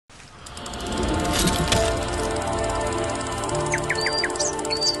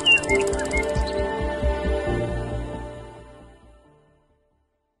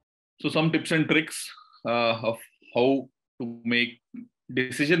So some tips and tricks of how to make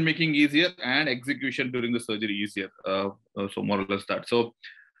decision making easier and execution during the surgery easier. So more or less that. So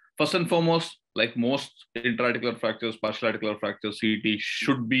first and foremost, like most intra-articular fractures, partial articular fractures, CT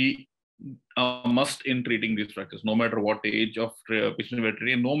should be a must in treating these fractures, no matter what age of patient we are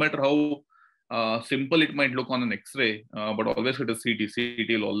treating, no matter how simple it might look on an X-ray, but always with a CT.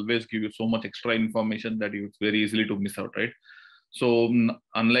 CT will always give you so much extra information that it's very easily to miss out, right? So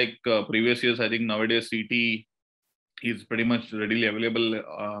unlike previous years, I think nowadays CT is pretty much readily available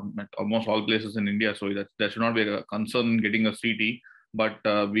at almost all places in India. So that should not be a concern in getting a CT. But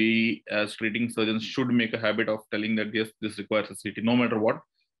we as treating surgeons should make a habit of telling that yes, this requires a CT, no matter what.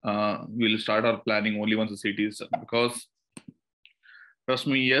 We'll start our planning only once the CT is done, because trust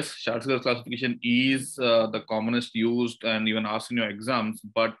me, yes, short circuit classification is the commonest used and even asked in your exams,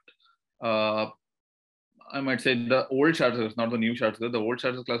 but I might say the old short circuits, not the new short circuit. The old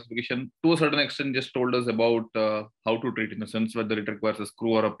short circuit classification, to a certain extent, just told us about how to treat, in the sense whether it requires a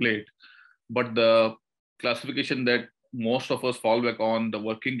screw or a plate. But the classification that most of us fall back on, the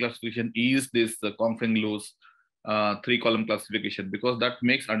working classification, is this Confring Lewis 3-column classification, because that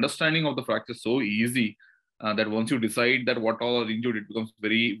makes understanding of the fracture so easy that once you decide that what all are injured, it becomes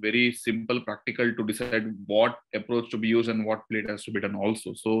very, very simple, practical to decide what approach to be used and what plate has to be done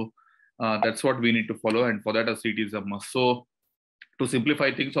also. So that's what we need to follow, and for that a CT is a must. So to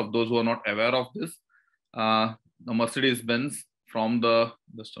simplify things of those who are not aware of this, the Mercedes-Benz from the,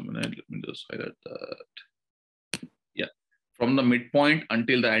 just a minute, let me just highlight that. Yeah, from the midpoint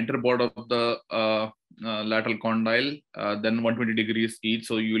until the anterior border of the lateral condyle, then 120 degrees each.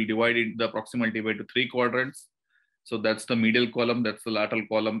 So you will divide it, the proximal tibia, into 3 quadrants. So that's the medial column, that's the lateral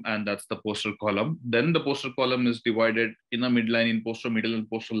column, and that's the posterior column. Then the posterior column is divided in a midline in posteromedial and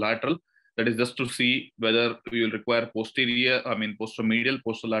posterolateral. That is just to see whether we will require posteromedial,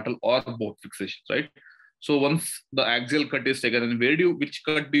 posterolateral, or both fixations, right? So once the axial cut is taken, and which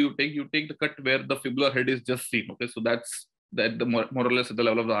cut do you take? You take the cut where the fibular head is just seen. Okay, so that's the more or less at the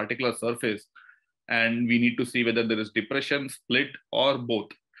level of the articular surface, and we need to see whether there is depression, split, or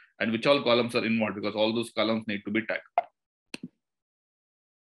both, and which all columns are involved, because all those columns need to be tagged.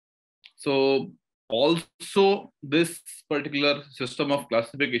 So also this particular system of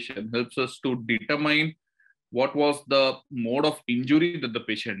classification helps us to determine what was the mode of injury that the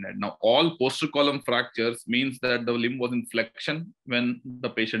patient had. Now, all posterior column fractures means that the limb was in flexion when the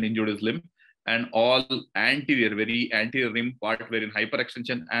patient injured his limb, and all anterior, very anterior limb part were in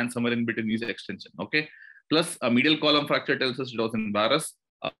hyperextension, and somewhere in between is extension. Okay. Plus a medial column fracture tells us it was in varus.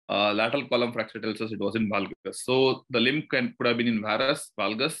 Lateral column fracture tells us it was in valgus. So the limb could have been in varus,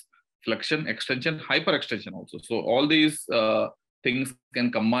 valgus, flexion, extension, hyperextension also. So all these things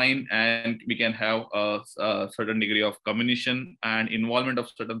can combine, and we can have a certain degree of combination and involvement of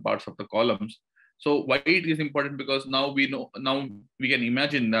certain parts of the columns. So why it is important? Because now we can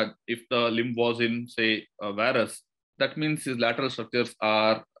imagine that if the limb was in, say, varus, that means his lateral structures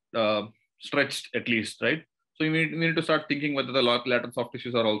are stretched at least, right? So we need to start thinking whether the lateral soft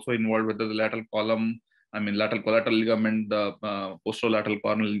tissues are also involved, whether the lateral column, lateral collateral ligament, the posterolateral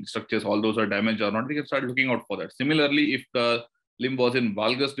corneal structures, all those are damaged or not. We can start looking out for that. Similarly, if the limb was in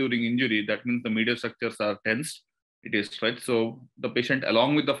valgus during injury, that means the medial structures are tensed, it is stretched. So the patient,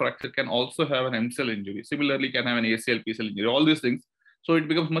 along with the fracture, can also have an MCL injury. Similarly, can have an ACL, PCL injury, all these things. So it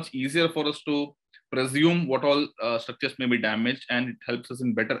becomes much easier for us to presume what all structures may be damaged, and it helps us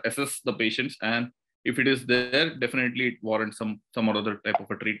in better assess the patients. And if it is there, definitely it warrants some or other type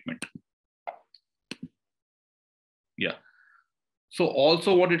of a treatment. Yeah. So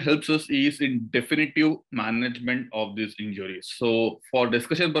also what it helps us is in definitive management of these injuries. So for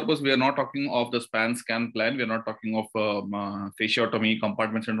discussion purpose, we are not talking of the span scan plan. We are not talking of fasciotomy,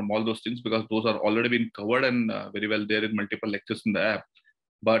 compartment syndrome, all those things, because those are already been covered and very well there in multiple lectures in the app.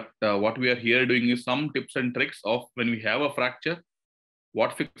 But what we are here doing is some tips and tricks of when we have a fracture,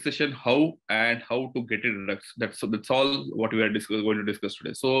 what fixation, how, and how to get it relaxed. That's all what we are going to discuss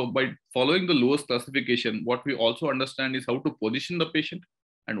today. So by following the Lewis classification, what we also understand is how to position the patient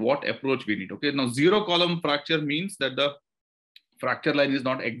and what approach we need. Okay, now 0-column fracture means that the fracture line is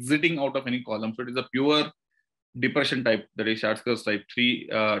not exiting out of any column. So it is a pure depression type, that is Schatzker's type 3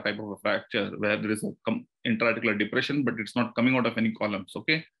 type of a fracture, where there is a intra-articular depression, but it's not coming out of any columns.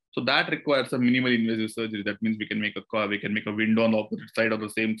 Okay. So that requires a minimal invasive surgery. That means we can make a window on the opposite side or the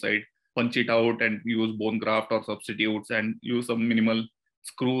same side, punch it out and use bone graft or substitutes and use some minimal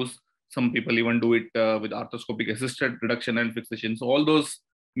screws. Some people even do it with arthroscopic assisted reduction and fixation. So all those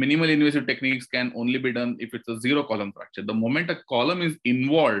minimal invasive techniques can only be done if it's a 0-column fracture. The moment a column is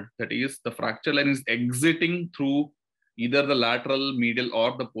involved, that is the fracture line is exiting through either the lateral, medial, or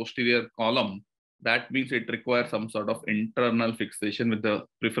the posterior column, that means it requires some sort of internal fixation with the,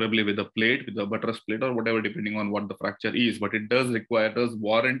 preferably with a plate, with a buttress plate or whatever, depending on what the fracture is. But it does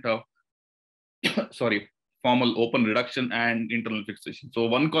warrant a sorry, formal open reduction and internal fixation. So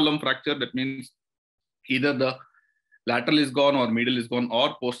one column fracture, that means either the lateral is gone or medial is gone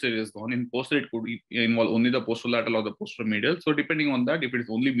or posterior is gone. In posterior, it could involve only the posterolateral or the posteromedial. So depending on that, if it is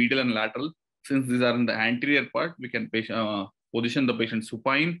only medial and lateral, since these are in the anterior part, we can position the patient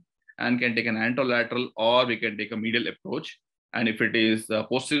supine and can take an anterolateral, or we can take a medial approach. And if it is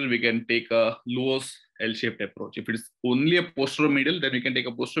posterior, we can take a Lewis L-shaped approach. If it is only a posteromedial, then we can take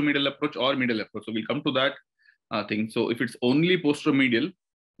a posteromedial approach or medial approach. So we'll come to that thing. So if it's only posteromedial,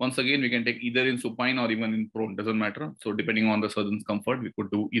 once again, we can take either in supine or even in prone, doesn't matter. So depending on the surgeon's comfort, we could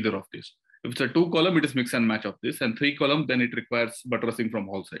do either of these. If it's a 2-column, it is mix and match of this, and 3-column, then it requires buttressing from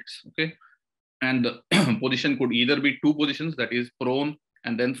all sides, okay? And the position could either be 2 positions, that is prone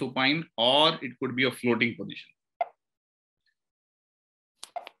and then supine, or it could be a floating position.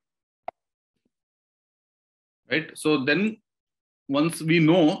 Right, so then once we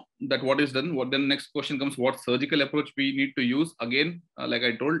know that what is done, what then next question comes, what surgical approach we need to use. Again, like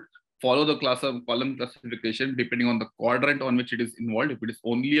I told, follow the column classification depending on the quadrant on which it is involved. If it is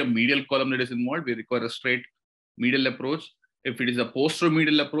only a medial column that is involved, we require a straight medial approach. If it is a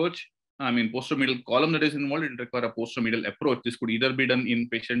posteromedial approach, posteromedial column that is involved, it requires a posteromedial approach. This could either be done in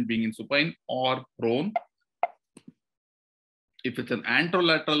patient being in supine or prone. If it's an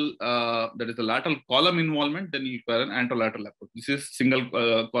anterolateral, that is the lateral column involvement, then you require an anterolateral approach. This is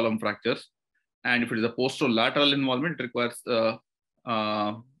single column fractures. And if it is a posterolateral involvement, it requires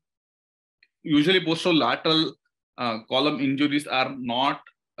usually posterolateral column injuries are not,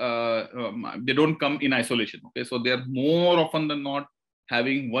 they don't come in isolation. Okay, so they are more often than not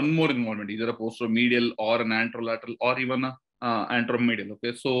having one more involvement, either a posteromedial or an anterolateral or even a anteromedial.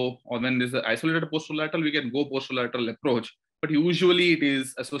 Okay, so when there's an isolated posterolateral, we can go posterolateral approach. But usually it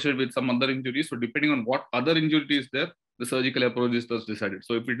is associated with some other injuries. So depending on what other injury is there, the surgical approach is thus decided.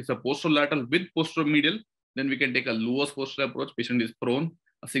 So if it is a posterolateral with posteromedial, then we can take a Lewis posterolateral approach. Patient is prone.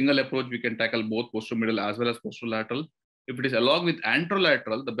 A single approach, we can tackle both posteromedial as well as posterolateral. If it is along with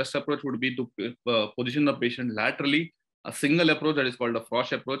anterolateral, the best approach would be to position the patient laterally. A single approach that is called a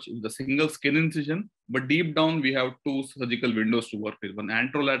Frosch approach is the single skin incision, but deep down we have 2 surgical windows to work with, one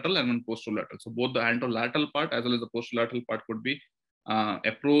anterolateral and one posterolateral. So both the anterolateral part as well as the posterolateral part could be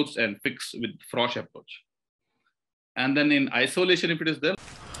approached and fixed with Frosch approach. And then in isolation, if it is there,